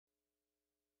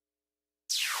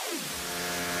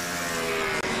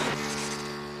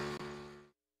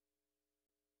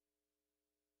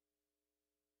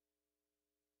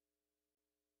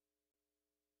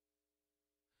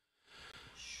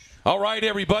All right,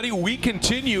 everybody, we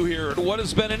continue here at what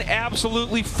has been an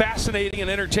absolutely fascinating and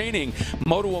entertaining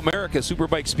MotoAmerica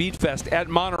Superbike Speed Fest at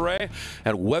Monterey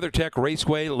at WeatherTech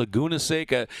Raceway, Laguna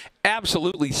Seca.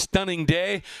 Absolutely stunning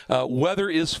day. Weather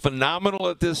is phenomenal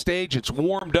at this stage. It's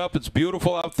warmed up. It's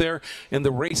beautiful out there, and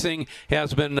the racing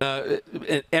has been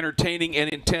entertaining and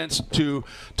intense to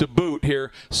boot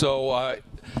here. So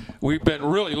we've been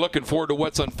really looking forward to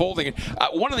what's unfolding.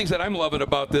 One of the things that I'm loving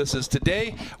about this is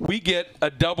today we get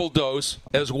a double dose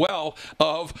as well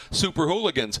of Super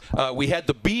Hooligans. We had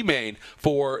the B main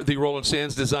for the Roland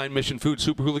Sands Design Mission Food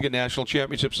Super Hooligan National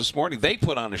Championships this morning. They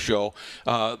put on a show.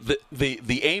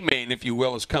 The A main, if you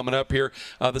will, is coming up here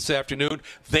this afternoon.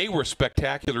 They were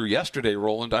spectacular yesterday,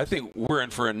 Roland. I think we're in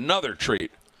for another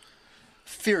treat.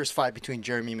 Fierce fight between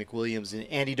Jeremy McWilliams and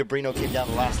Andy DeBrino came down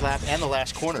the last lap and the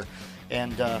last corner.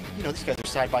 And, you know, these guys are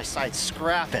side by side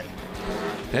scrapping.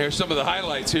 There's some of the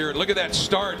highlights here. Look at that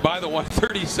start by the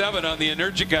 137 on the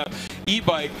Energica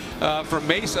e-bike from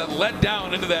Mesa, let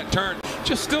down into that turn.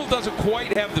 Just still doesn't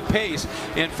quite have the pace.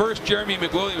 And first, Jeremy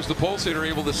McWilliams, the pole sitter,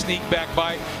 able to sneak back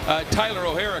by. Tyler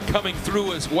O'Hara coming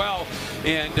through as well.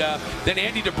 And then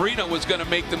Andy DeBrino was going to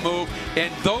make the move.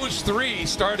 And those three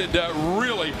started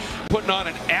really putting on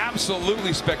an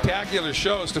absolutely spectacular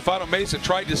show. Stefano Mesa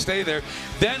tried to stay there.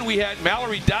 Then we had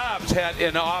Mallory Dobbs had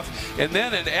an off, and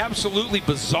then an absolutely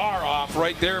bizarre off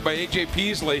right there by A.J.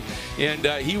 Peasley. And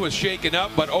he was shaken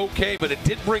up, but okay. But it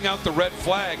did bring out the red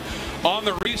flag on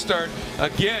the restart.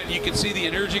 Again, you can see the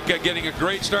Energica getting a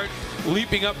great start,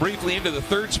 leaping up briefly into the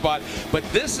third spot. But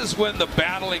this is when the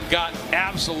battling got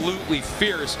absolutely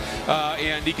fierce.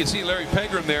 And you can see Larry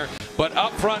Pegram there. But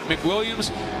up front, McWilliams,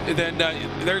 and then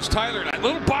there's Tyler. A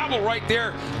little bobble right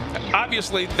there.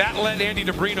 Obviously, that let Andy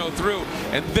DeBrino through.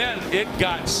 And then it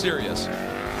got serious.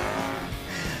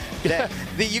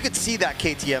 You could see that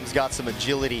KTM's got some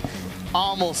agility.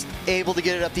 Almost able to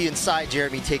get it up the inside.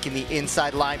 Jeremy taking the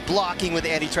inside line, blocking with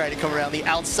Andy trying to come around the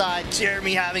outside.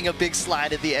 Jeremy having a big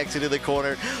slide at the exit of the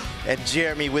corner. And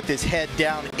Jeremy with his head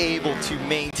down, able to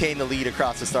maintain the lead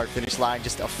across the start-finish line.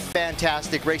 Just a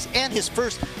fantastic race and his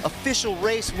first official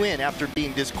race win after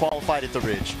being disqualified at the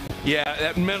Ridge. Yeah,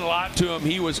 that meant a lot to him.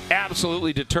 He was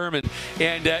absolutely determined.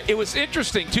 And it was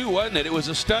interesting, too, wasn't it? It was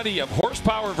a study of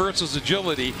horsepower versus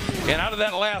agility. And out of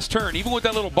that last turn, even with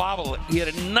that little bobble, he had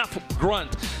enough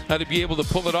grunt to be able to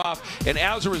pull it off. And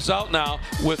as a result now,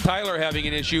 with Tyler having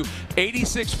an issue,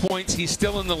 86 points, he's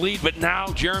still in the lead. But now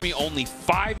Jeremy only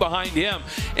 5 behind him,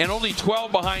 and only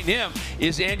 12 behind him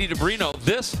is Andy DeBrino.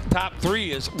 This top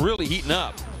 3 is really heating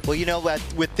up. Well, you know,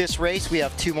 with this race, we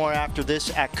have 2 more after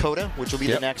this at COTA, which will be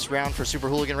the next round for Super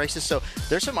Hooligan races. So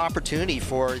there's some opportunity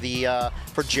for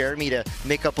for Jeremy to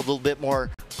make up a little bit more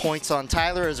points on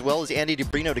Tyler, as well as Andy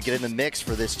DeBrino to get in the mix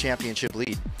for this championship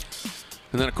lead.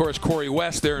 And then, of course, Corey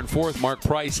West there in 4th, Mark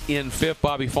Price in 5th,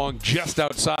 Bobby Fong just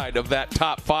outside of that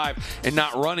top 5 and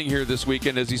not running here this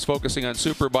weekend as he's focusing on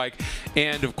Superbike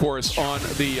and, of course, on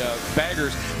the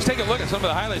baggers. Let's take a look at some of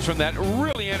the highlights from that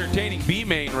really entertaining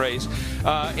B-main race.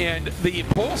 And the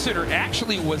pole sitter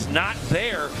actually was not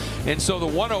there, and so the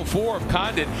 104 of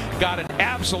Condon got an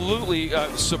absolutely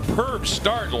superb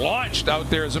start, launched out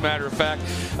there, as a matter of fact.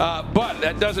 But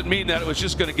that doesn't mean that it was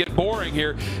just going to get boring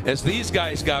here, as these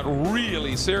guys got really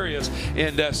serious,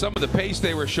 and some of the pace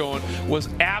they were showing was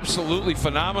absolutely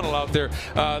phenomenal out there.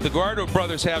 The Guardo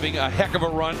brothers having a heck of a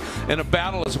run and a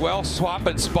battle as well,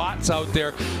 swapping spots out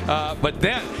there. But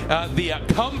then the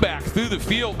comeback through the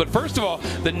field. But first of all,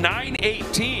 the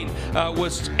 918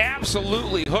 was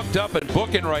absolutely hooked up and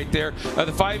booking right there.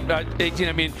 The 518,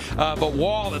 I mean, but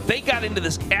Wall, they got into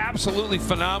this absolutely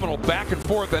phenomenal back and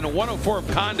forth, and a 104 of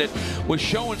Condit was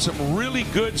showing some really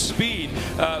good speed.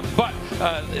 But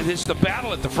the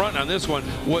battle at the front on this one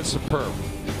was superb.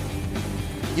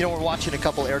 You know, we're watching a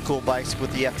couple air-cooled bikes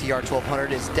with the FTR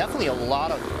 1200. It's definitely a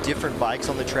lot of different bikes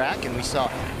on the track, and you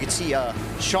could see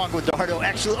Sean Guadardo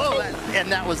actually, and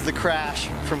that was the crash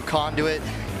from Conduit,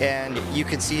 and you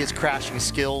can see his crashing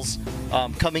skills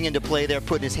coming into play there,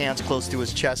 putting his hands close to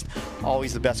his chest.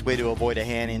 Always the best way to avoid a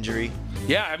hand injury.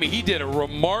 Yeah, I mean, he did a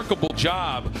remarkable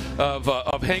job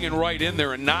of hanging right in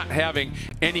there and not having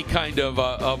any kind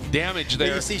of damage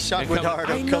there. You see Sean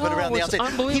Guadardo coming around the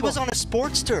outside. He was on a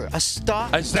Sportster, a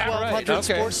stock 1200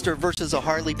 Sportster versus a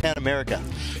Harley Pan America.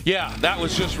 Yeah, that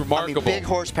was just remarkable. I mean, big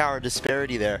horsepower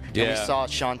disparity there. Yeah. And we saw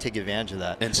Sean take advantage of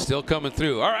that. And still coming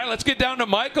through. All right, let's get down to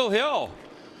Michael Hill.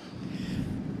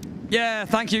 Yeah,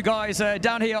 thank you guys.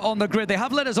 Down here on the grid, they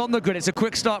have let us on the grid. It's a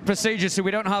quick start procedure, so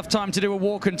we don't have time to do a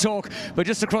walk and talk. But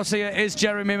just across here is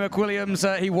Jeremy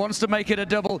McWilliams. He wants to make it a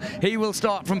double. He will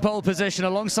start from pole position.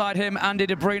 Alongside him, Andy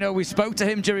DeBrino. We spoke to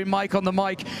him during Mike on the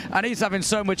mic, and he's having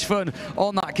so much fun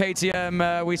on that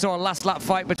KTM. We saw a last lap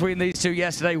fight between these two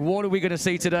yesterday. What are we going to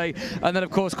see today? And then,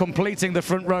 of course, completing the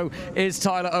front row is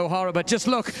Tyler O'Hara. But just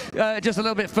look, just a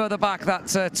little bit further back, that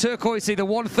turquoisey, the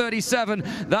 137,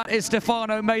 that is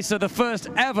Stefano Mesa, the first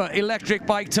ever electric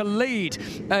bike to lead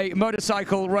a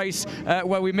motorcycle race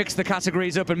where we mix the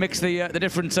categories up and mix the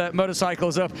different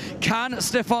motorcycles up. Can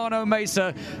Stefano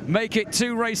Mesa make it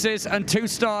 2 races and 2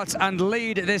 starts and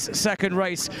lead this second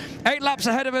race? 8 laps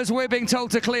ahead of us. We're being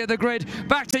told to clear the grid.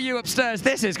 Back to you upstairs.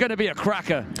 This is going to be a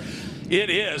cracker. It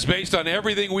is, based on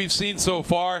everything we've seen so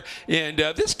far. And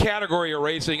this category of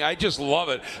racing, I just love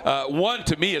it. One,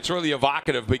 to me, it's really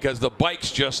evocative because the bikes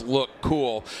just look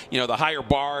cool. You know, the higher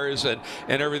bars and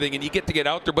everything, and you get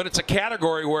out there. But it's a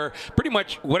category where pretty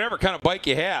much whatever kind of bike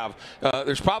you have,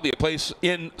 there's probably a place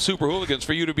in Super Hooligans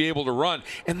for you to be able to run.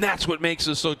 And that's what makes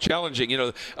this so challenging. You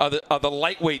know, the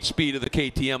lightweight speed of the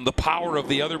KTM, the power of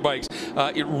the other bikes.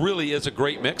 It really is a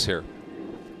great mix here.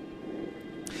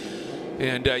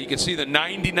 And you can see the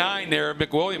 99 there,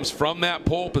 McWilliams, from that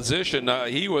pole position.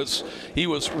 He was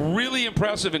really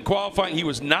impressive in qualifying. He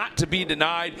was not to be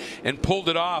denied and pulled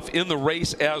it off in the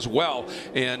race as well.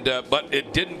 And but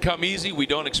it didn't come easy. We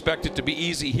don't expect it to be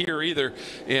easy here either.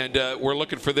 And we're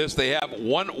looking for this. They have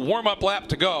 1 warm-up lap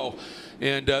to go.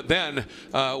 And then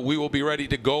we will be ready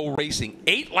to go racing.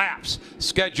 8 laps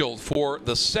scheduled for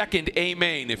the second A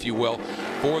main, if you will,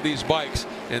 for these bikes.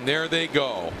 And there they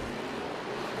go.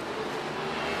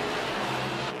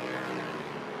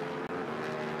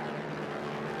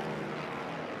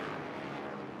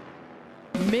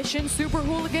 Mission Super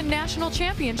Hooligan National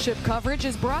Championship coverage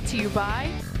is brought to you by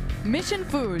Mission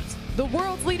Foods, the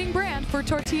world's leading brand for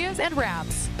tortillas and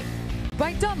wraps.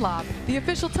 By Dunlop, the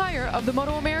official tire of the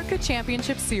MotoAmerica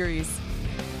Championship Series.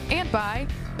 And by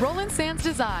Roland Sands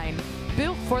Design,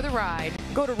 built for the ride.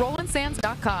 Go to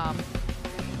RolandSands.com.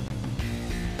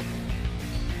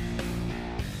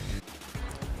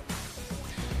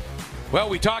 Well,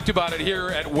 we talked about it here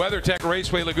at WeatherTech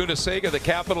Raceway Laguna Seca, the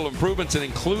capital improvements. It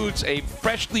includes a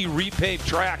freshly repaved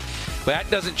track.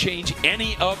 That doesn't change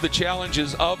any of the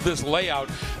challenges of this layout.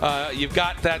 You've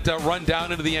got that run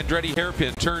down into the Andretti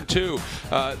hairpin, turn 2.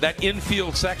 That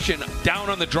infield section down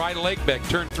on the dry lake bed,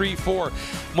 turn 3, 4.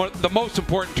 The most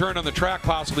important turn on the track,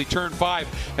 possibly turn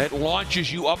 5. It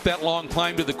launches you up that long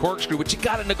climb to the corkscrew, but you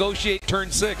got to negotiate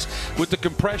turn 6 with the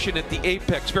compression at the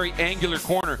apex, very angular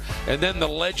corner, and then the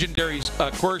legendary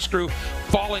corkscrew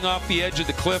falling off the edge of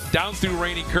the cliff, down through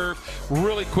Rainy Curve,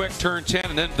 really quick turn 10,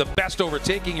 and then the best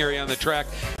overtaking area on the track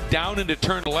down into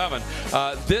turn 11.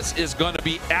 This is going to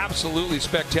be absolutely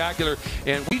spectacular,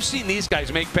 and we've seen these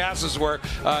guys make passes where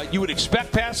you would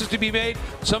expect passes to be made.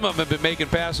 Some of them have been making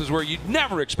passes where you'd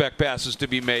never expect passes to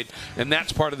be made, and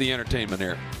that's part of the entertainment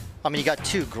here. I mean, you got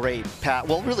 2 great,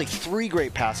 well, really 3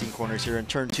 great passing corners here in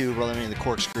turn 2, running in the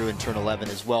corkscrew in turn 11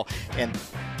 as well. And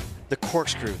the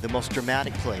corkscrew, the most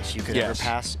dramatic place you could ever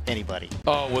pass anybody.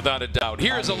 Oh, without a doubt.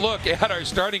 Here's a look at our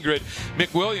starting grid.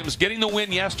 McWilliams getting the win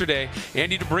yesterday.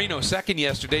 Andy DeBrino second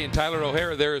yesterday, and Tyler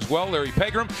O'Hara there as well. Larry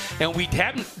Pegram, and we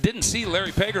didn't see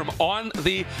Larry Pegram on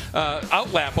the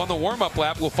out lap, on the warm-up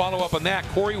lap. We'll follow up on that.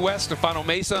 Corey West, Stefano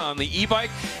Mesa on the e-bike.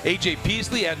 AJ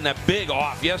Peasley had that big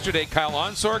off yesterday. Kyle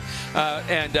Onsorg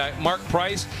and Mark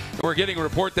Price. We're getting a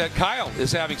report that Kyle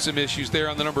is having some issues there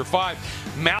on the number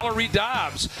 5. Mallory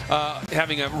Dobbs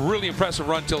having a really impressive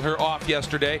run till her off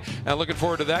yesterday. Looking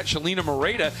forward to that. Shalina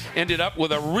Moreta ended up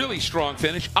with a really strong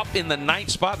finish, up in the 9th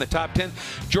spot in the top 10.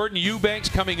 Jordan Eubanks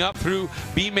coming up through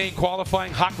B-Main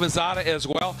qualifying. Hak Mazada as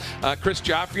well. Chris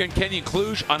Joffrey and Kenyon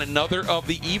Kluge on another of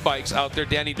the e-bikes out there.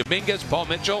 Danny Dominguez, Paul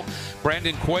Mitchell,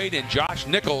 Brandon Quaid, and Josh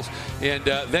Nichols. And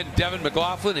then Devin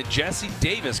McLaughlin and Jesse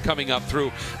Davis coming up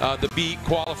through the B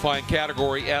qualifying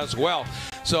category as well.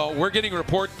 So we're getting a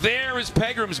report. There is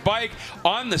Pegram's bike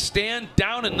on the stand,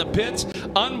 down in the pits.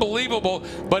 Unbelievable.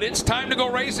 But it's time to go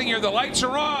racing here. The lights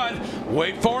are on.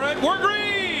 Wait for it. We're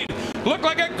green. Looked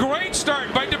like a great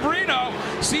start by DeBrino.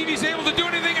 See if he's able to do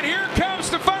anything. And here comes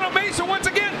Stefano Mesa once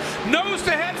again. Nose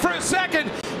to head for a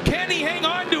second. Can he hang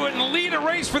on to it and lead a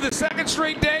race for the second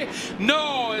straight day?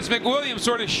 No, as McWilliams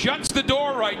sort of shuts the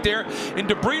door right there. And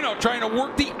DeBrino trying to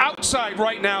work the outside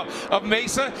right now of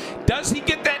Mesa. Does he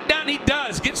get that done? He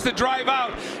does. Gets the drive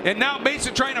out. And now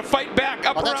Mesa trying to fight back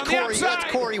up around the outside.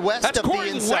 That's Corey West That's up Corey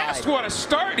the inside. West. What a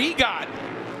start he got.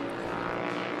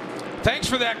 thanks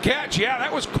for that catch. Yeah,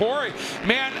 that was Corey.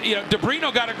 Man, you know,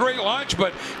 DeBrino got a great launch,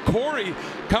 but Corey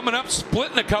coming up,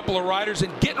 splitting a couple of riders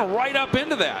and getting right up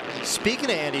into that. Speaking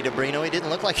of Andy DeBrino, he didn't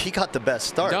look like he got the best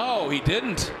start. No, he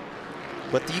didn't.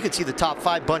 But you can see the top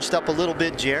 5 bunched up a little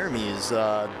bit. Jeremy is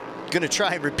going to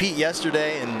try and repeat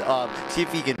yesterday and see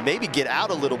if he can maybe get out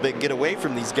a little bit and get away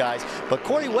from these guys. But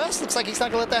Corey West looks like he's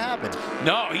not going to let that happen.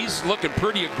 No, he's looking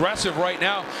pretty aggressive right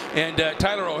now. And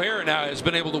Tyler O'Hara now has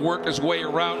been able to work his way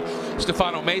around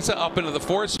Stefano Mesa up into the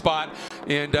 4th spot.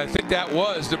 And I think that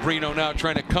was DeBrino now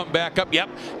trying to come back up. Yep.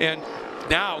 And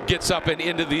now gets up and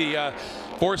into the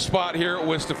 4th spot here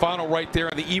with Stefano right there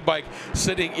on the e-bike,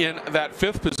 sitting in that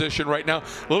 5th position right now.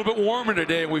 A little bit warmer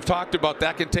today, and we've talked about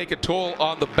that can take a toll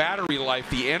on the battery life,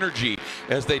 the energy,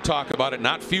 as they talk about it,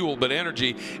 not fuel, but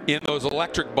energy in those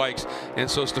electric bikes. And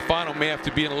so Stefano may have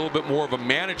to be in a little bit more of a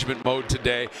management mode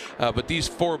today. But these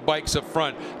 4 bikes up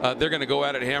front, they're going to go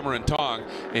at it hammer and tong.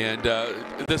 And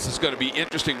this is going to be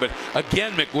interesting. But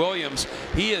again, McWilliams,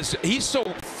 he's so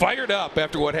fired up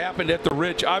after what happened at the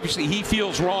Ridge. Obviously, he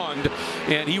feels wronged,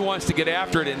 and he wants to get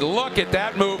after it. And look at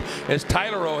that move as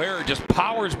Tyler O'Hara just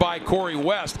powers by Corey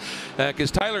West,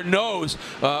 because Tyler knows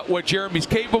what Jeremy's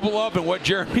capable of and what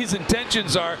Jeremy's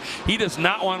intentions are. He does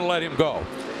not want to let him go.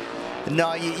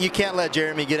 No, you can't let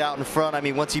Jeremy get out in front. I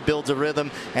mean, once he builds a rhythm,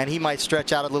 and he might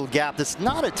stretch out a little gap. There's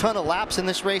not a ton of laps in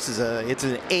this race. It's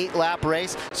an 8-lap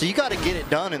race, so you got to get it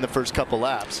done in the first couple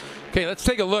laps. Okay, let's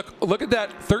take a look. Look at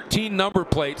that 13 number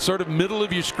plate, sort of middle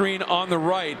of your screen on the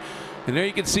right. And there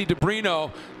you can see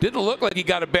DeBrino didn't look like he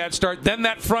got a bad start. Then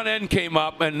that front end came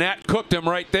up, and that cooked him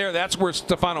right there. That's where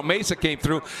Stefano Mesa came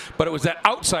through. But it was that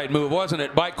outside move, wasn't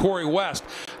it, by Corey West.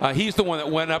 He's the one that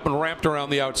went up and ramped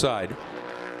around the outside.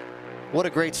 What a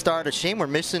great start. A shame we're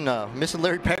missing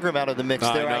Larry Pegram out of the mix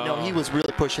there. I know he was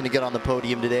really pushing to get on the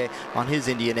podium today on his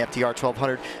Indian FTR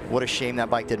 1200. What a shame that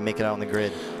bike didn't make it out on the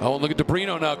grid. Oh, and look at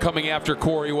DeBrino now coming after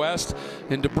Corey West.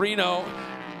 And DeBrino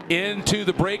into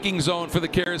the braking zone for the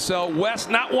carousel. West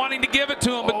not wanting to give it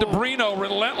to him, but DeBrino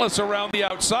relentless around the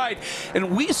outside.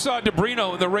 And we saw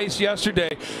DeBrino in the race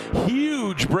yesterday.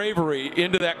 Huge bravery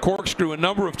into that corkscrew a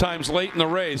number of times late in the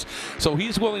race. So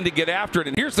he's willing to get after it.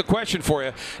 And here's the question for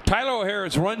you. Tyler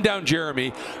O'Hara's run down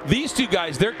Jeremy. These two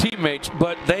guys, they're teammates,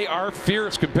 but they are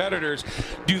fierce competitors.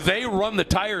 Do they run the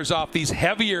tires off these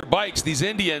heavier bikes, these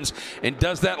Indians, and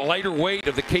does that lighter weight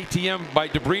of the KTM by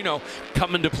DeBrino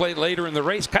come into play later in the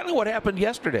race? Kind of what happened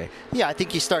yesterday. Yeah, I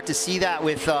think you start to see that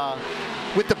with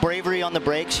the bravery on the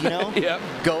brakes, you know, yep.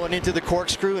 Going into the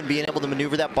corkscrew and being able to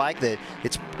maneuver that bike. That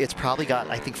it's probably got,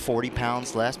 I think, 40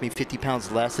 pounds less, maybe 50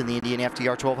 pounds less than the Indian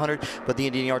FTR 1200, but the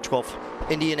Indian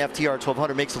FTR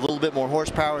 1200 makes a little bit more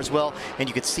horsepower as well, and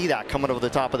you could see that coming over the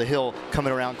top of the hill,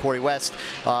 coming around Corey West.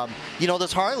 You know,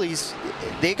 those Harleys,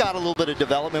 they got a little bit of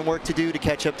development work to do to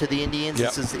catch up to the Indians.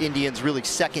 Yep. This is the Indians' really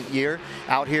 2nd year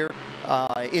out here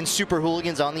in Super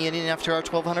Hooligans on the Indian FTR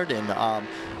 1200, and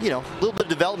you know, a little bit of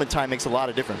development time makes a lot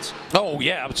of difference. Oh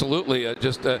yeah, absolutely.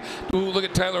 Look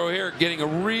at Tyler O'Hara getting a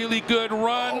really good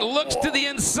run. Looks to the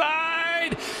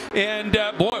inside, and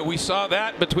boy, we saw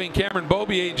that between Cameron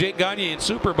Beaubier and Jake Gagne in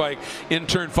Superbike in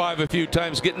turn 5 a few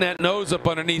times, getting that nose up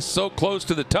underneath so close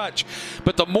to the touch.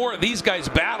 But the more these guys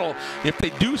battle, if they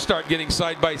do start getting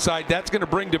side by side, that's going to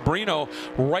bring DeBrino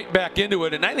right back into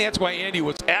it. And I think that's why Andy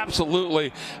was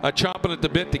absolutely chomping at the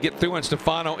bit to get through on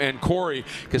Stefano and Corey,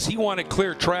 because he wanted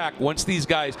clear track once these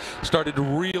guys started to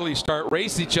really start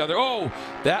racing each other. Oh,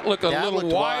 that looked a little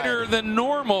wider than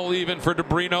normal even for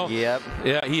DeBrino. Yep.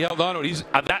 Yeah, he held on to it.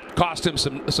 That cost him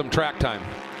some track time.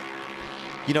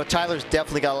 You know, Tyler's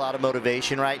definitely got a lot of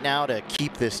motivation right now to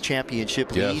keep this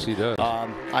championship lead. Yes, he does.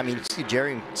 I mean, see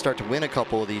Jerry start to win a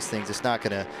couple of these things. It's not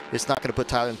gonna put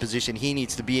Tyler in the position he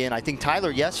needs to be in. I think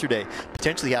Tyler yesterday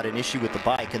potentially had an issue with the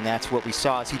bike, and that's what we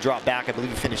saw as he dropped back. I believe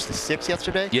he finished the 6th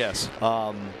yesterday. Yes.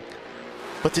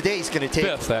 But today he's going to take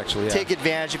 5th, actually, yeah. Take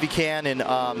advantage if he can, and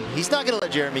he's not going to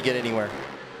let Jeremy get anywhere.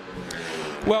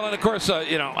 Well, and of course,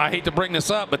 you know, I hate to bring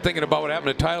this up, but thinking about what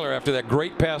happened to Tyler after that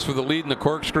great pass for the lead in the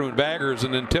corkscrew and baggers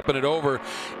and then tipping it over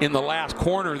in the last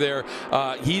corner there,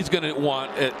 he's going to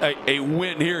want a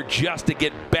win here just to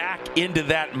get back into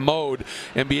that mode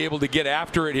and be able to get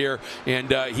after it here.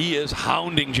 And he is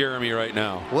hounding Jeremy right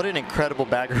now. What an incredible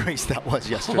bagger race that was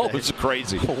yesterday. Oh, it's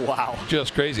crazy. Wow.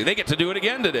 Just crazy. They get to do it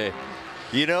again today.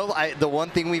 You know, the one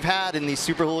thing we've had in these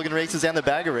Super Hooligan races and the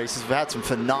bagger races, we've had some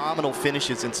phenomenal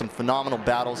finishes and some phenomenal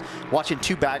battles. Watching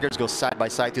 2 baggers go side by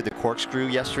side through the corkscrew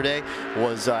yesterday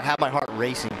was had my heart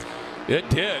racing. It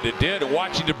did. It did.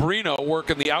 Watching DeBrino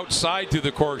working the outside through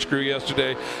the corkscrew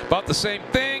yesterday, about the same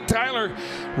thing. think Tyler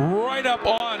right up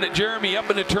on Jeremy up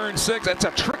into turn 6. That's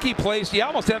a tricky place. You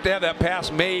almost have to have that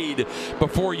pass made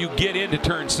before you get into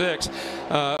turn 6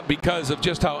 because of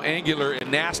just how angular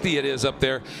and nasty it is up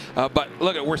there. But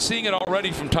look, we're seeing it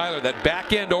already from Tyler. That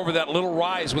back end over that little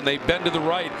rise when they bend to the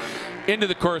right into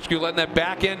the corkscrew, letting that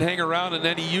back end hang around, and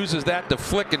then he uses that to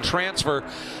flick and transfer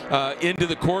into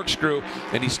the corkscrew,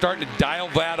 and he's starting to dial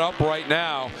that up right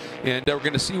now, and we're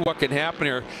going to see what can happen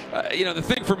here. You know, the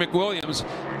thing for McWilliams,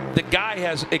 the guy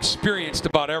has experienced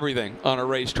about everything on a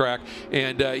racetrack,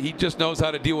 and he just knows how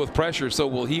to deal with pressure, so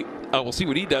we'll see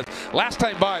what he does. Last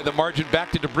time by, the margin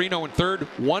back to DeBrino in third,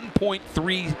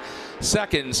 1.3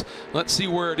 seconds. Let's see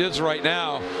where it is right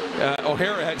now.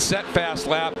 O'Hara had set fast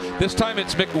lap. This time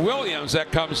it's McWilliams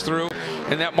that comes through,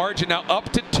 and that margin now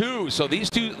up to 2. So these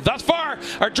two thus far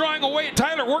are drawing away, and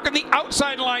Tyler working the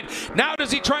outside line. Now does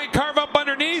he try and carve up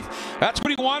underneath? That's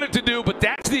what he wanted to do, but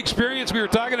that's the experience we were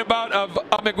talking about of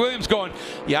McWilliams going,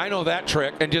 yeah, I know that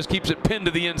trick, and just keeps it pinned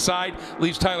to the inside,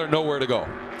 leaves Tyler nowhere to go.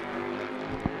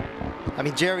 I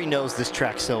mean, Jerry knows this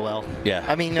track so well. Yeah.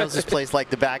 I mean, he knows this place like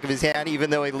the back of his hand, even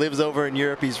though he lives over in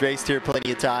Europe. He's raced here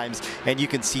plenty of times, and you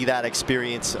can see that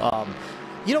experience.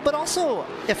 You know, but also,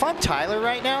 if I'm Tyler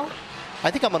right now, I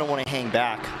think I'm going to want to hang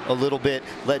back a little bit,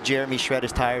 let Jeremy shred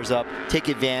his tires up, take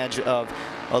advantage of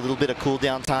a little bit of cool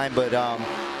down time. But,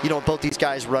 you know, both these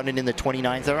guys running in the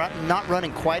 29s, they're not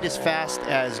running quite as fast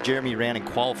as Jeremy ran in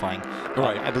qualifying.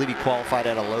 Right. I believe he qualified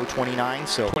at a low 29,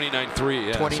 so 29.3,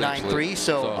 yeah. 29.3,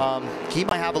 so he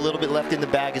might have a little bit left in the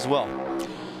bag as well.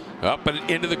 Up and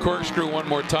into the corkscrew one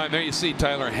more time. There you see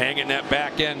Tyler hanging that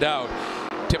back end out,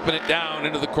 tipping it down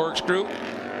into the corkscrew.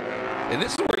 And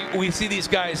this is where we see these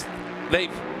guys, they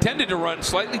tended to run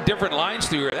slightly different lines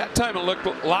through here. That time it looked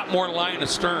a lot more line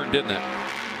astern, didn't it?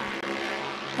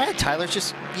 Yeah, Tyler's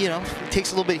just, you know,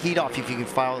 takes a little bit of heat off if you can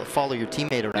follow your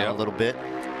teammate around a little bit.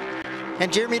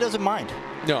 And Jeremy doesn't mind.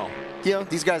 No. You know,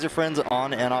 these guys are friends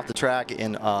on and off the track,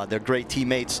 and they're great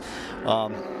teammates.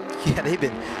 Yeah,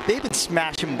 they've been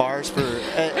smashing bars for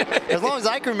as long as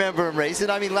I can remember them racing.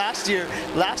 I mean, last year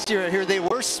here they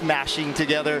were smashing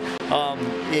together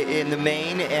in the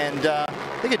main, and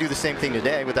they could do the same thing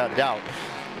today without a doubt.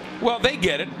 Well, they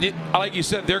get it. Like you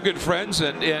said, they're good friends,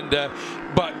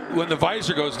 but when the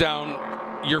visor goes down,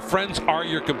 your friends are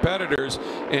your competitors,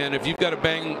 and if you've got to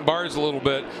bang bars a little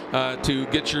bit to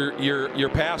get your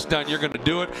pass done, you're going to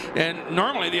do it. And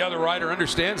normally the other rider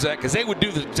understands that, because they would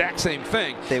do the exact same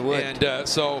thing. They would. And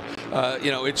so you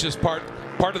know, it's just part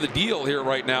of the deal here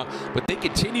right now. But they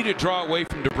continue to draw away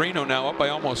from DeBrino now, up by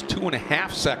almost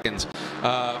 2.5 seconds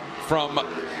from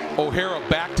O'Hara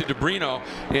back to DeBrino,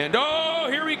 and oh,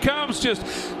 here he comes.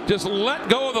 Just let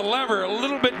go of the lever a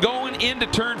little bit going into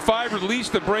turn 5,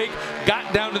 released the brake,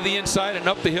 got down to the inside, and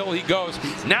up the hill he goes.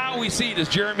 Now we see, does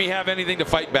Jeremy have anything to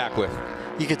fight back with?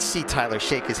 You could see Tyler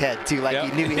shake his head too, like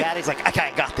he knew he had it. He's like,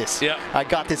 okay, I got this. Yeah. I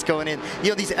got this going in. You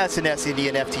know, these S&S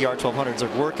Indian FTR 1200s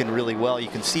are working really well, you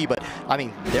can see, but I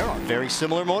mean, they're on very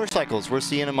similar motorcycles. We're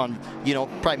seeing them on, you know,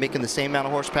 probably making the same amount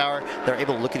of horsepower. They're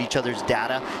able to look at each other's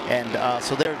data, and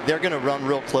so they're going to run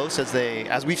real close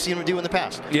as we've seen them do in the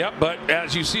past. Yep, but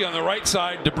as you see on the right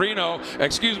side,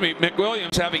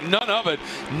 McWilliams having none of it,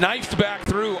 knifed back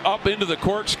through up into the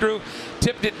corkscrew,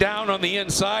 tipped it down on the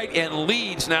inside, and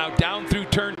leads now down through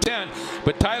turn 10.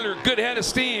 But Tyler, good head of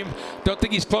steam. Don't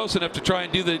think he's close enough to try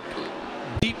and do the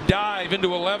deep dive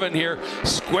into 11 here,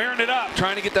 squaring it up,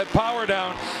 trying to get that power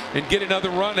down and get another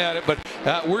run at it. But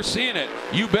we're seeing it.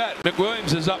 You bet.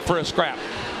 McWilliams is up for a scrap.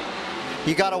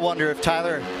 You got to wonder if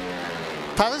Tyler's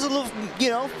a little, you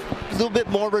know, a little bit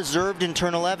more reserved in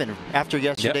turn 11 after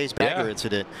yesterday's bagger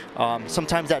incident.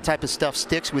 Sometimes that type of stuff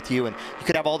sticks with you, and you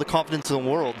could have all the confidence in the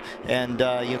world, and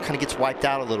you know, kind of gets wiped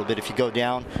out a little bit if you go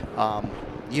down.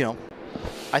 You know,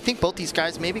 I think both these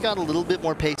guys maybe got a little bit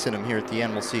more pace in them here at the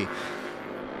end. We'll see.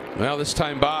 Well, this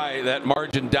time by, that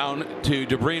margin down to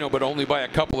DeBrino, but only by a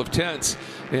couple of tenths,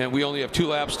 and we only have 2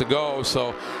 laps to go.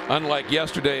 So unlike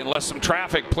yesterday, unless some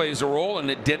traffic plays a role,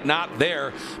 and it did not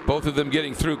there, both of them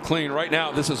getting through clean. Right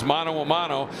now, this is mano a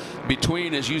mano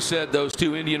between, as you said, those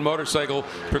two Indian motorcycle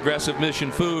Progressive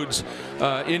Mission Foods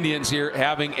Indians here,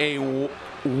 having a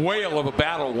whale of a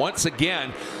battle once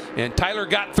again. And Tyler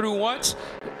got through once.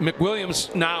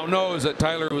 McWilliams now knows that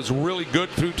Tyler was really good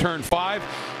through turn 5,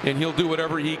 and he'll do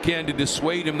whatever he can to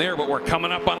dissuade him there. But we're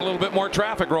coming up on a little bit more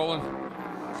traffic rolling.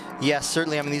 Yes,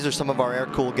 certainly. I mean, these are some of our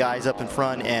air-cooled guys up in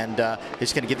front, and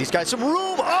it's going to give these guys some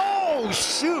room. Oh! Oh,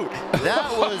 shoot.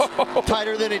 That was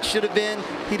tighter than it should have been.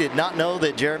 He did not know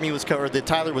that that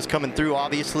Tyler was coming through,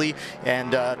 obviously,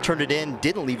 and turned it in.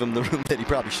 Didn't leave him the room that he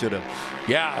probably should have.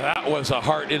 Yeah, that was a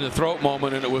heart in the throat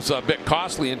moment, and it was a bit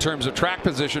costly in terms of track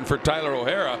position for Tyler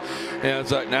O'Hara.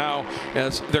 As now,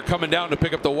 as they're coming down to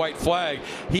pick up the white flag,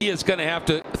 he is going to have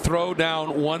to throw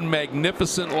down one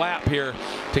magnificent lap here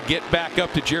to get back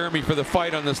up to Jeremy for the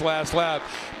fight on this last lap.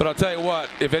 But I'll tell you what,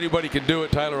 if anybody can do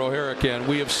it, Tyler O'Hara can.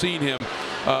 We have seen him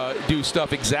do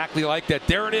stuff exactly like that.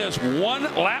 There it is, one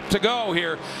lap to go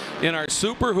here in our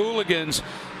Super Hooligans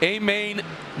A-Main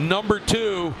number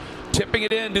 2, tipping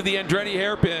it into the Andretti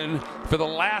hairpin for the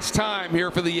last time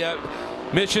here for the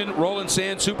Mission Roland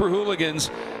Sands Super Hooligans.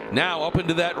 Now up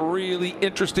into that really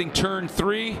interesting turn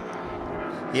 3.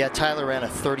 Yeah, Tyler ran a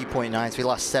 30.9, so he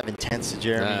lost 0.7 to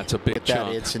Jeremy. That's a big with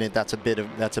chunk. That incident,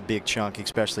 that's a big chunk,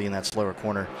 especially in that slower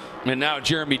corner. And now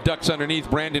Jeremy ducks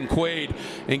underneath Brandon Quaid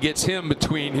and gets him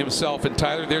between himself and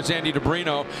Tyler. There's Andy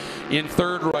DeBrino in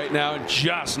third right now,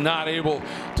 just not able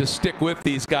to stick with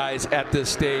these guys at this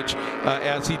stage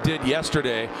as he did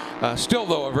yesterday. Still,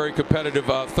 though, a very competitive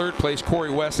third place.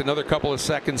 Corey West another couple of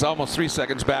seconds, almost 3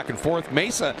 seconds back and forth.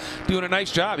 Mesa doing a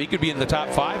nice job. He could be in the top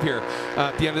 5 here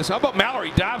at the end of this. How about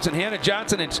Mallory Dobbs and Hannah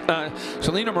Johnson and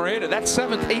Selena Moreta? That's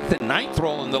 7th, 8th, and 9th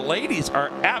roll, and the ladies are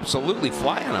absolutely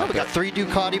flying out We there. got 3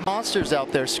 Ducati monsters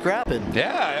out there scrapping.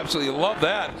 Yeah, I absolutely love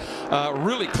that.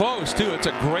 Really close, too. It's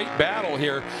a great battle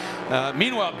here.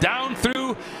 Meanwhile, down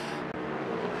through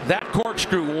that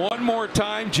corkscrew one more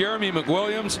time, Jeremy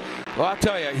McWilliams. Well, I'll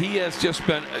tell you, he has just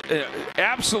been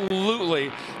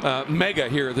absolutely mega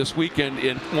here this weekend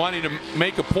in wanting to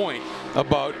make a point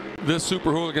about this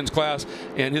Super Hooligans class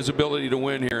and his ability to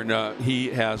win here, and he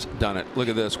has done it. Look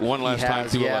at this, one last time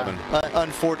through 11.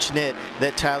 Unfortunate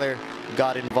that Tyler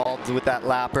got involved with that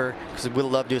lapper, because we would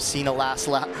love to have seen a last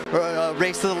lap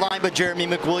race to the line, but Jeremy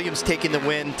McWilliams taking the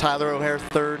win, Tyler O'Hara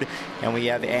third, and we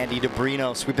have Andy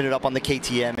DeBrino sweeping it up on the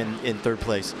KTM in third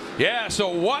place. Yeah, so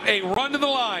what a run to the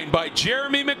line by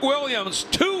Jeremy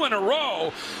McWilliams, 2 in a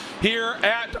row here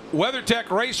at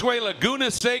WeatherTech Raceway Laguna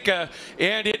Seca,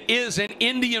 and it is an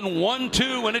Indian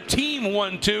 1-2 and a team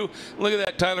 1-2. Look at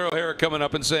that, Tyler O'Hara coming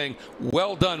up and saying,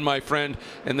 well done, my friend.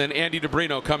 And then Andy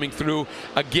DeBrino coming through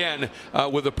again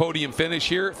with a podium finish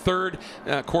here. Third,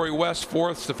 Corey West.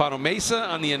 Fourth, Stefano Mesa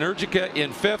on the Energica in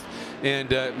 5th,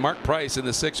 and Mark Price in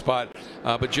the 6th spot.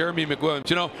 But Jeremy McWilliams,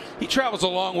 you know, he travels a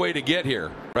long way to get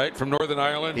here, right, from Northern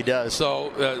Ireland. He does.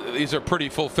 So these are pretty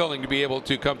fulfilling to be able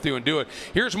to come through and do it.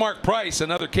 Here's Mark Price,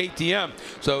 another KTM.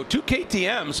 So 2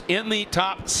 KTMs in the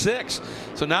top 6.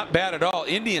 So not bad at all.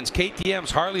 Indians,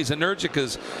 KTMs, Harleys,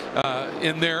 Energicas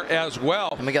in there as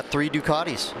well. And we got 3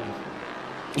 Ducatis.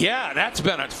 Yeah, that's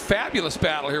been a fabulous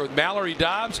battle here with Mallory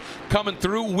Dobbs coming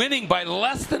through, winning by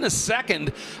less than a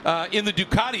second in the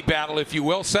Ducati battle, if you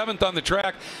will. 7th on the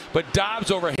track, but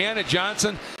Dobbs over Hannah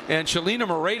Johnson and Shalina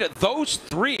Moreta. Those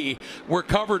 3 were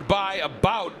covered by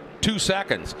about 2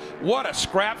 seconds. What a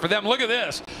scrap for them. Look at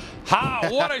this.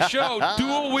 What a show.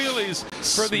 Dual wheelies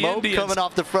for the Indians. Coming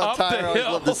off the front tire. I always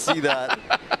love to see that.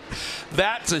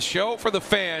 That's a show for the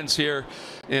fans here.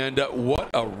 And what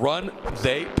a run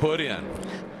they put in.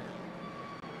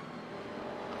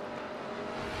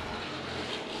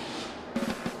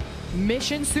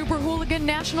 Mission Super Hooligan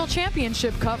National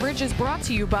Championship coverage is brought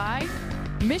to you by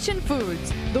Mission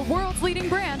Foods, the world's leading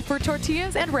brand for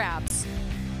tortillas and wraps.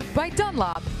 By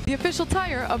Dunlop, the official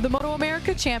tire of the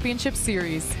MotoAmerica Championship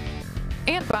Series.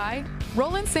 And by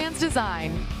Roland Sands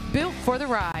Design, built for the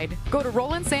ride. Go to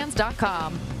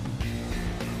RolandSands.com.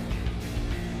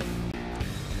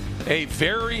 A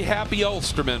very happy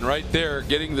Ulsterman right there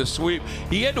getting the sweep.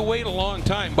 He had to wait a long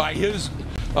time by his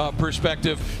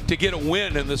perspective to get a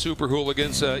win in the Super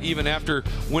Hooligans, even after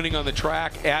winning on the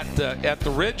track at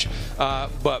the Ridge.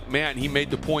 But man, he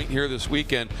made the point here this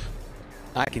weekend.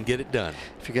 I can get it done.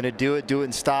 If you're going to do it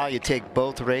in style, you take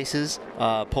both races,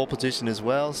 pole position as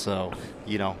well. So,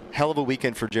 you know, hell of a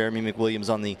weekend for Jeremy McWilliams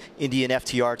on the Indian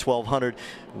FTR 1200,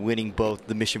 winning both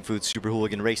the Mission Foods Super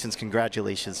Hooligan races.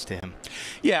 Congratulations to him.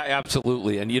 Yeah,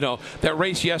 absolutely. And, you know, that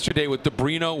race yesterday with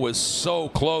DeBrino was so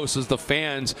close as the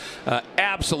fans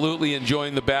absolutely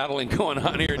enjoying the battle and going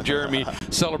on here. And Jeremy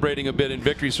celebrating a bit in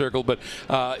victory circle. But,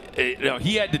 you know,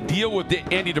 he had to deal with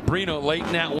Andy DeBrino late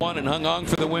in that one and hung on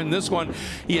for the win. This one,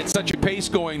 he had such a pace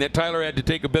going that Tyler had to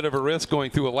take a bit of a risk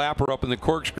going through a lapper up in the the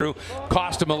corkscrew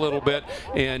cost him a little bit,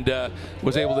 and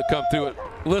was able to come through it.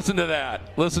 Listen to that.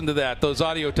 Listen to that. Those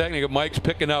Audio-Technica mics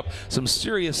picking up some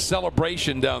serious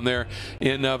celebration down there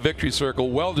in Victory Circle.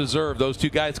 Well-deserved. Those two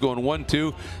guys going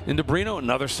 1-2 into Brino.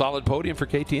 Another solid podium for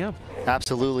KTM.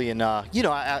 Absolutely. And, you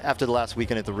know, after the last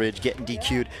weekend at the Ridge, getting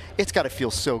DQ'd, it's got to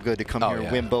feel so good to come here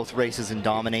and win both races and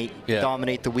dominate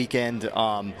the weekend.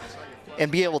 And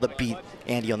be able to beat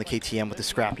Andy on the KTM with the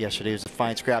scrap yesterday. It was a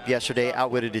fine scrap yesterday.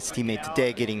 Outwitted his teammate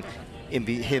today, getting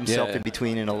himself in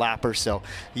between in a lapper. So,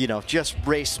 you know, just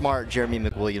race smart. Jeremy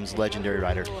McWilliams, legendary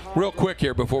rider. Real quick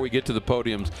here before we get to the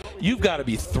podiums, you've got to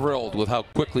be thrilled with how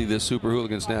quickly this Super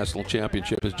Hooligans National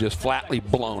Championship has just flatly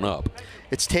blown up.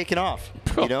 It's taken off,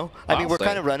 you know. I mean, we're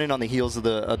kind of running on the heels of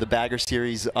the Bagger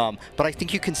Series, but I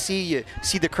think you can see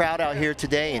the crowd out here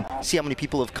today and see how many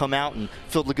people have come out and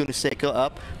filled Laguna Seca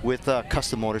up with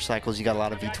custom motorcycles. You got a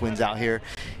lot of V-twins out here,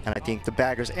 and I think the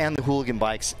Baggers and the Hooligan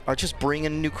bikes are just bringing a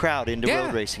new crowd into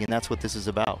road racing, and that's what this is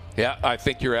about. Yeah, I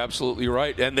think you're absolutely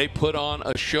right. And they put on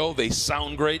a show. They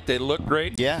sound great. They look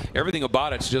great. Yeah. Everything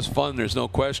about it's just fun. There's no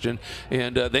question.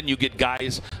 And then you get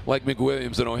guys like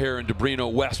McWilliams and O'Hare and DeBrino,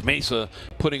 West Mesa,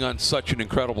 putting on such an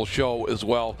incredible show as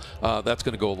well. That's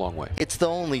going to go a long way. It's the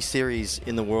only series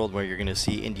in the world where you're going to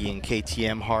see Indian,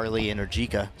 KTM, Harley, and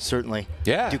Energica, certainly.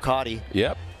 Yeah. Ducati.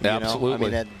 Yep.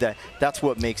 Absolutely. I mean, that's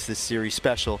what makes this series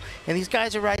special. And these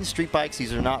guys are riding street bikes.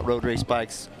 These are not road race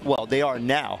bikes. Well, they are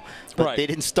now, but they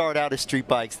didn't start out as street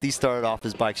bikes. These started off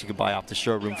as bikes you could buy off the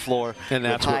showroom floor. And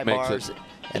that's what makes it.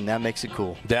 And that makes it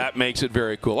cool. That makes it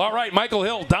very cool. All right, Michael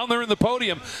Hill down there in the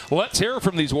podium. Let's hear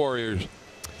from these Warriors.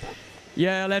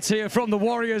 Yeah, let's hear from the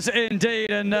Warriors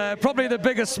indeed, and probably the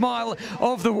biggest smile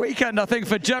of the weekend, I think,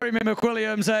 for Jeremy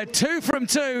McWilliams. 2 from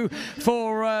 2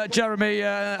 for Jeremy,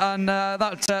 and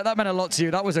that meant a lot to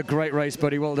you. That was a great race,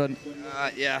 buddy. Well done.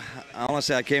 Yeah,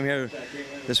 honestly, I came here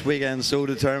this weekend so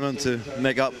determined to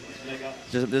make up,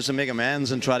 just to make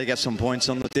amends and try to get some points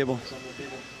on the table.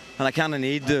 And I kind of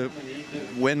need to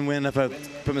win if I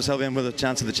put myself in with a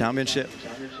chance of the championship.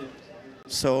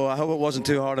 So I hope it wasn't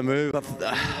too hard to move.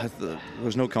 There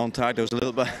was no contact. There was a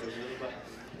little bit,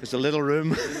 just a little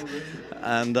room,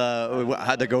 and I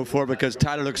had to go for it because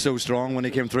Tyler looked so strong when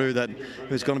he came through that it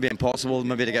was going to be impossible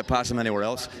maybe to get past him anywhere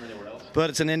else. But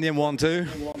it's an Indian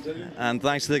 1-2, and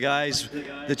thanks to the guys,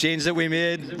 the change that we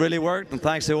made really worked, and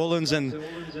thanks to Olins and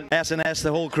SNS,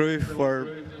 the whole crew,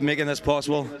 for making this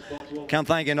possible. Can't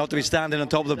thank you enough to be standing on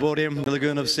top of the podium, the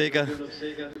Laguna Seca,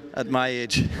 at my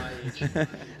age.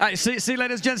 Hey, see,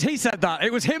 ladies and gents, he said that.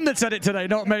 It was him that said it today,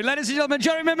 not me. Ladies and gentlemen,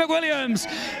 Jeremy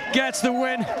McWilliams gets the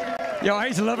win. Yo,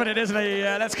 he's loving it, isn't he?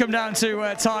 Let's come down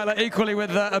to Tyler, equally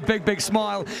with a big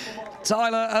smile.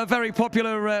 Tyler, a very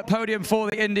popular podium for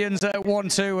the Indians at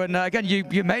 1-2, and again,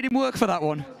 you made him work for that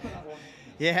one.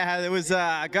 Yeah, it was.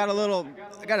 I got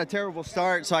a terrible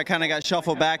start, so I kind of got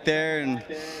shuffled back there, and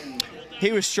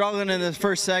he was struggling in the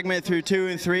first segment through 2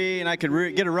 and 3, and I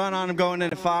could get a run on him going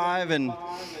into 5, and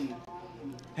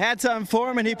had something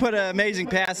for him, and he put an amazing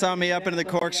pass on me up into the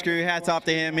corkscrew. Hats off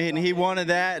to him, and he wanted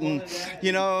that. And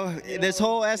you know, this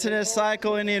whole SNS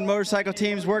cycle, Indian motorcycle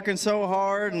team's working so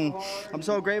hard, and I'm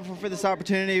so grateful for this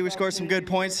opportunity. We scored some good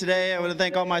points today. I want to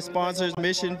thank all my sponsors,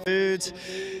 Mission Foods,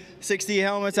 60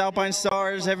 Helmets, Alpine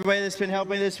Stars, everybody that's been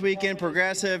helping this weekend,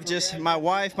 Progressive, just my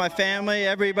wife, my family,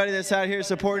 everybody that's out here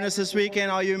supporting us this weekend,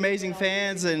 all you amazing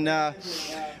fans, and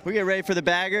we get ready for the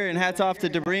Bagger, and hats off to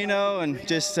DeBrino, and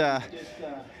just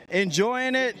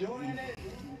enjoying it.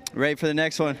 Ready for the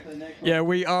next one. Yeah,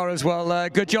 we are as well.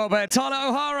 Good job. Tyler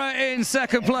O'Hara in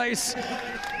second place.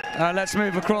 Let's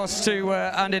move across to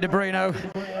Andy DeBrino.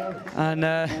 And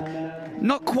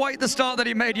not quite the start that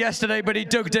he made yesterday, but he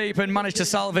dug deep and managed to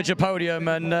salvage a podium.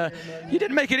 And you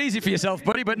didn't make it easy for yourself,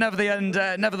 buddy, but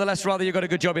nevertheless, rather, you got a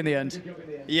good job in the end.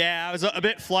 Yeah, I was a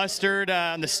bit flustered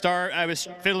on the start. I was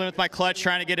fiddling with my clutch,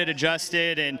 trying to get it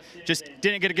adjusted, and just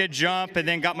didn't get a good jump, and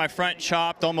then got my front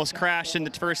chopped, almost crashed in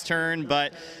the first turn.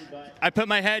 But I put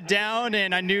my head down,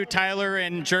 and I knew Tyler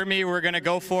and Jeremy were going to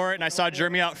go for it, and I saw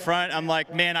Jeremy out front. I'm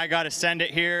like, man, I got to send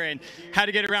it here, and had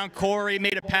to get around Corey,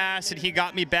 made a pass, and he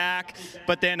got me back.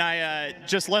 But then I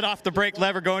just let off the brake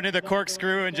lever going into the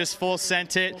corkscrew and just full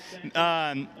sent it.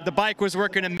 The bike was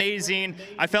working amazing.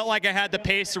 I felt like I had the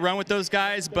pace to run with those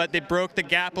guys, but they broke the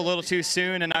gap a little too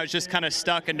soon, and I was just kind of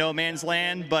stuck in no man's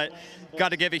land. But got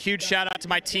to give a huge shout out to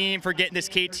my team for getting this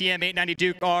KTM 890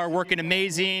 Duke R working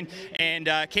amazing, and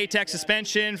K-Tech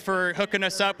Suspension for hooking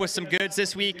us up with some goods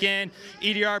this weekend,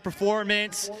 EDR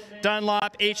Performance,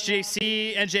 Dunlop,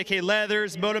 HJC, NJK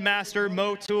Leathers, Motomaster,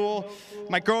 Motool,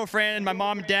 my girlfriend, my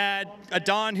mom and dad,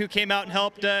 Adon who came out and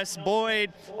helped us,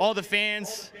 Boyd, all the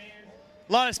fans.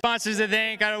 lot of sponsors to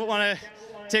thank. I don't want to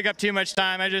take up too much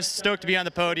time. I'm just stoked to be on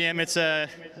the podium. It's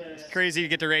crazy to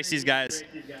get to race these guys.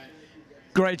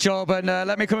 Great job, and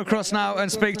let me come across now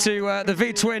and speak to the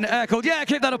V-Twin air-cooled. Yeah,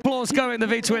 keep that applause going. The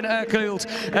V-Twin air-cooled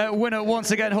winner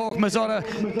once again, Hawk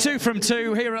Mazzona. 2 from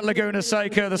 2 here at Laguna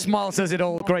Seca. The smile says it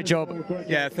all. Great job.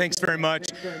 Yeah, thanks very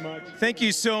much. Thank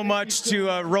you so much to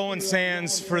Roland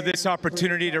Sands for this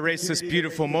opportunity to race this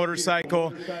beautiful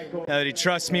motorcycle, that he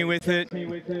trusts me with it.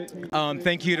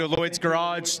 Thank you to Lloyd's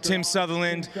Garage, Tim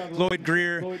Sutherland, Lloyd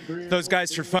Greer, those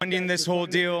guys for funding this whole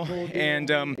deal,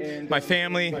 and my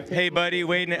family. Hey, buddy.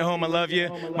 Waiting at home, I love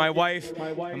you. My wife,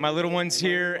 my little ones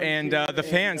here, and the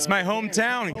fans, my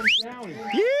hometown.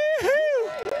 Yee-hoo!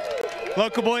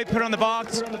 Local boy put on the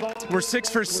box. We're 6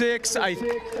 for 6.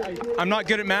 I'm not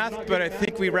good at math, but I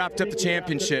think we wrapped up the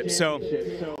championship. So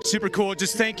super cool.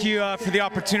 Just thank you for the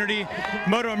opportunity.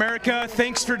 MotoAmerica,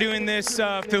 thanks for doing this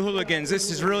for the Hooligans.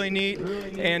 This is really neat,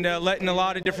 and letting a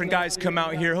lot of different guys come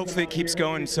out here. Hopefully it keeps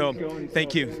going. So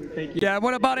thank you. Yeah,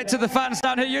 what about it to the fans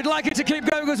down here? You'd like it to keep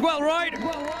going as well, right?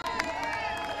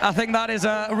 I think that is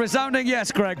a resounding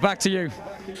yes, Greg. Back to you.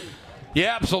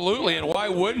 Yeah, absolutely, and why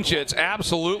wouldn't you? It's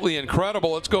absolutely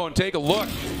incredible. Let's go and take a look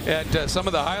at some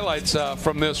of the highlights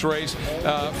from this race.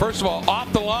 First of all,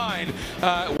 off the line,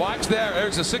 watch there.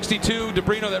 There's a 62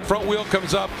 DeBrino. That front wheel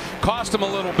comes up, cost him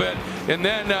a little bit. And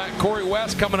then Corey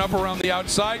West coming up around the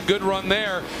outside. Good run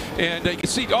there. And you can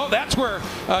see, oh, that's where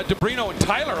DeBrino and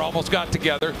Tyler almost got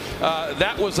together.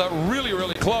 That was really,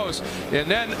 really close. And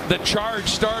then the charge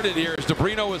started here as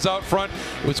DeBrino was out front.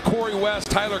 It was Corey West,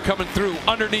 Tyler coming through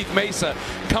underneath Mesa.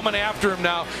 Coming after him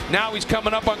now. Now he's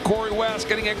coming up on Corey West,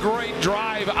 getting a great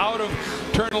drive out of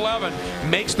turn 11.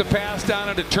 Makes the pass down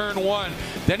into turn 1.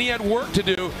 Then he had work to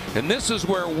do, and this is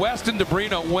where West and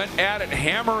DeBrino went at it,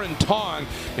 hammer and tong.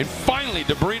 And finally,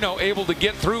 DeBrino able to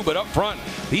get through, but up front,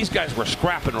 these guys were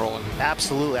scrapping, Roland.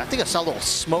 Absolutely. I think I saw a little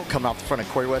smoke coming out the front of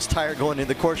Corey West's tire going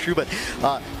into the corkscrew, but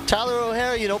Tyler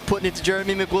O'Hara, you know, putting it to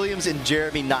Jeremy McWilliams, and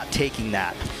Jeremy not taking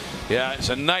that. Yeah, it's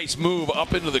a nice move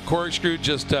up into the corkscrew,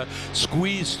 just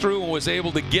squeezed through and was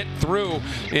able to get through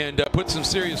and put some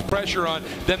serious pressure on.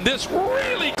 Then this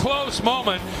really close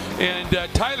moment, and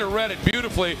Tyler read it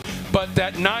beautifully, but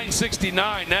that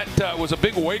 969, that was a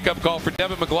big wake-up call for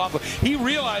Devin McLaughlin. He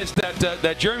realized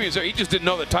that Jeremy was there. He just didn't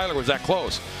know that Tyler was that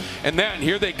close. And then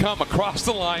here they come across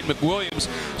the line. McWilliams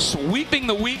sweeping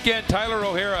the weekend. Tyler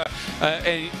O'Hara,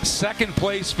 a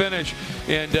second-place finish.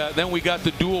 And then we got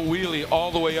the dual wheelie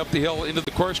all the way up the hill into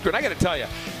the corkscrew. And I got to tell you,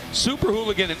 Super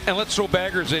Hooligan, and let's throw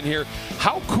baggers in here.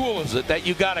 How cool is it that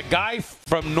you got a guy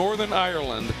from Northern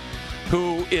Ireland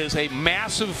who is a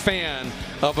massive fan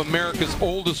of America's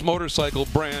oldest motorcycle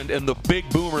brand and the big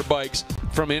boomer bikes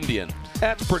from Indian?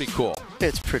 That's pretty cool.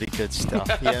 It's pretty good stuff,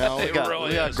 you know. we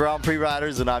got Grand Prix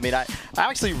riders, and I mean, I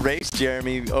actually raced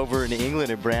Jeremy over in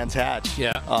England at Brands Hatch,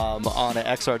 on an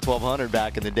XR 1200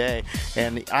 back in the day,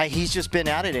 and he's just been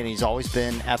at it, and he's always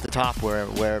been at the top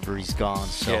wherever he's gone.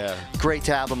 So great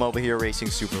to have him over here racing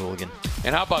Super Hooligan.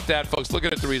 And how about that, folks?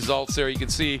 Looking at the results there, you can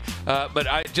see,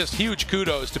 just huge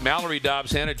kudos to Mallory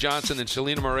Dobbs, Hannah Johnson, and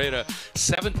Shalina Moreta,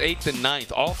 7th, 8th, and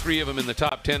 9th. All three of them in the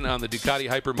top 10 on the Ducati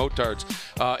Hyper Motards,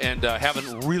 and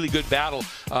having really good battle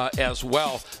as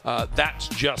well. That's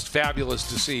just fabulous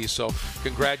to see. So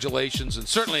congratulations, and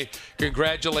certainly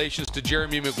congratulations to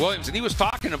Jeremy McWilliams. And he was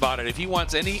talking about it. If he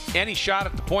wants any shot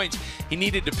at the points, he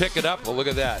needed to pick it up. Well, look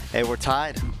at that. Hey, we're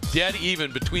tied. Dead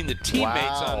even between the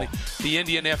teammates on the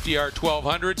Indian FDR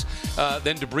 1200s.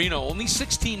 Then DeBrino only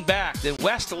 16 back. Then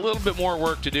West a little bit more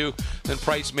work to do than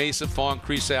Price, Mesa, Fong,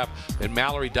 Creasap, and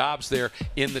Mallory Dobbs there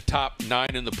in the top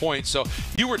 9 in the points. So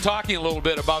you were talking a little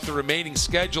bit about the remaining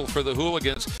schedule for the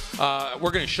Hooligans.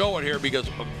 We're going to show it here because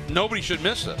nobody should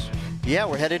miss this. Yeah,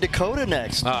 we're headed to Dakota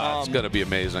next. It's going to be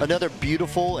amazing. Another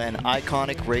beautiful and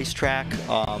iconic racetrack.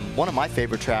 One of my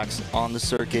favorite tracks on the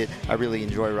circuit. I really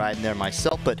enjoy riding there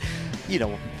myself, but you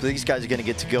know, these guys are going to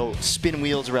get to go spin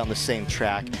wheels around the same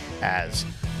track as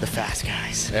the fast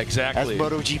guys. Exactly. As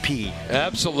MotoGP.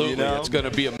 Absolutely. You know? It's going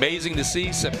to be amazing to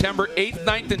see. September 8th,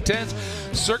 9th, and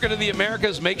 10th. Circuit of the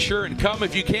Americas. Make sure and come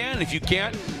if you can. If you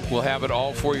can't, we'll have it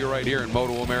all for you right here in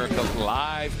MotoAmerica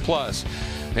Live Plus.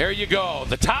 There you go.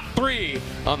 The top 3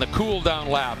 on the cool-down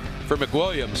lap for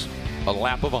McWilliams. A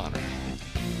lap of honor.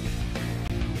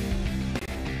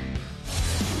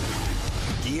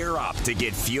 Gear up to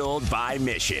get fueled by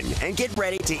Mission and get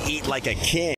ready to eat like a king.